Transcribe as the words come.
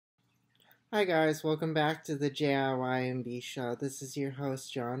Hi guys, welcome back to the JIYMB show. This is your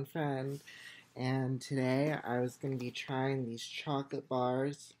host John Friend, and today I was going to be trying these chocolate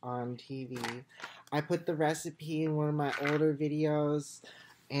bars on TV. I put the recipe in one of my older videos,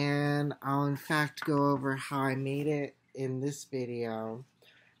 and I'll in fact go over how I made it in this video.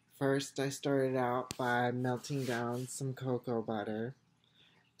 First, I started out by melting down some cocoa butter,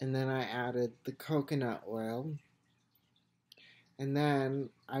 and then I added the coconut oil. And then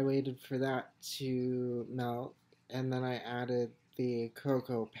I waited for that to melt, and then I added the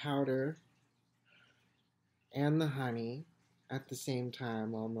cocoa powder and the honey at the same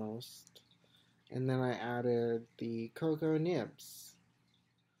time almost. And then I added the cocoa nibs.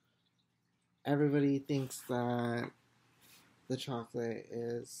 Everybody thinks that the chocolate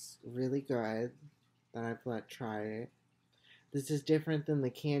is really good, that I've try it. This is different than the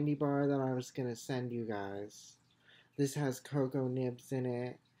candy bar that I was going to send you guys. This has cocoa nibs in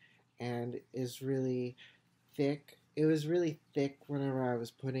it and is really thick. It was really thick whenever I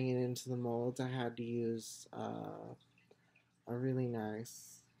was putting it into the molds. I had to use a really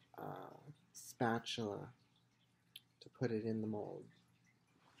nice spatula to put it in the mold.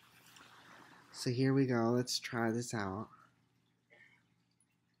 So here we go. Let's try this out.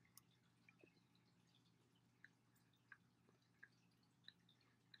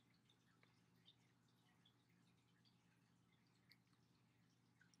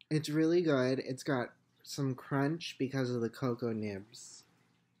 It's really good. It's got some crunch because of the cocoa nibs.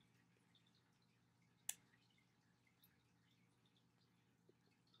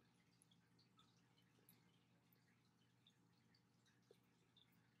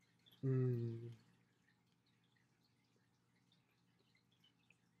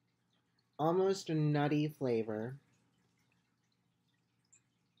 Almost a nutty flavor.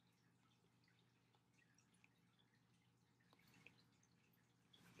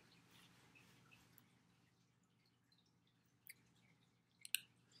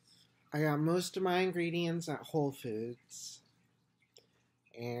 I got most of my ingredients at Whole Foods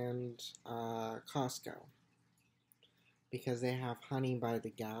and Costco because they have honey by the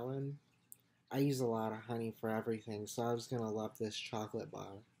gallon. I use a lot of honey for everything, so I was going to love this chocolate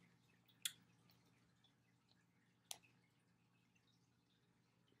bar.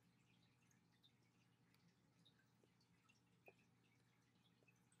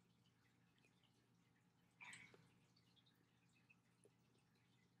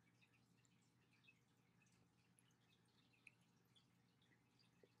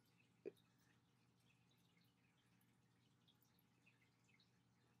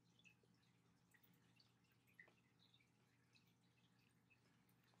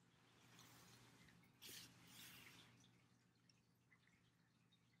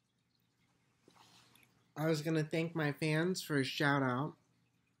 I was going to thank my fans for a shout out.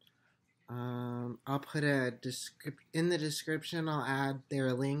 I'll put in the description, I'll add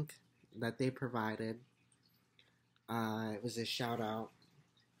their link that they provided. It was a shout out.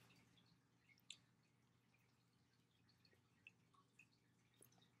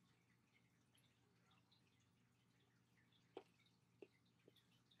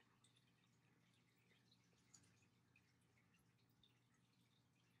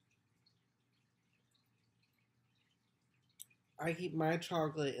 I keep my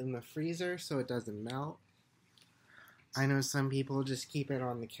chocolate in the freezer so it doesn't melt. I know some people just keep it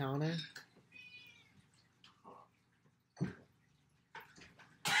on the counter.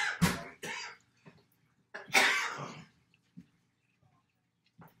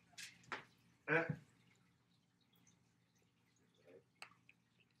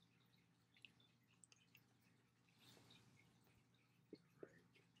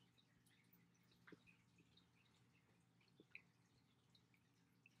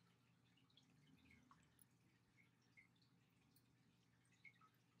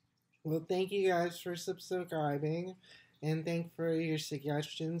 Well, thank you guys for subscribing, and thank for your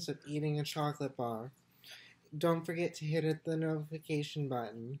suggestions of eating a chocolate bar. Don't forget to hit the notification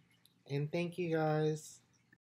button, and thank you guys.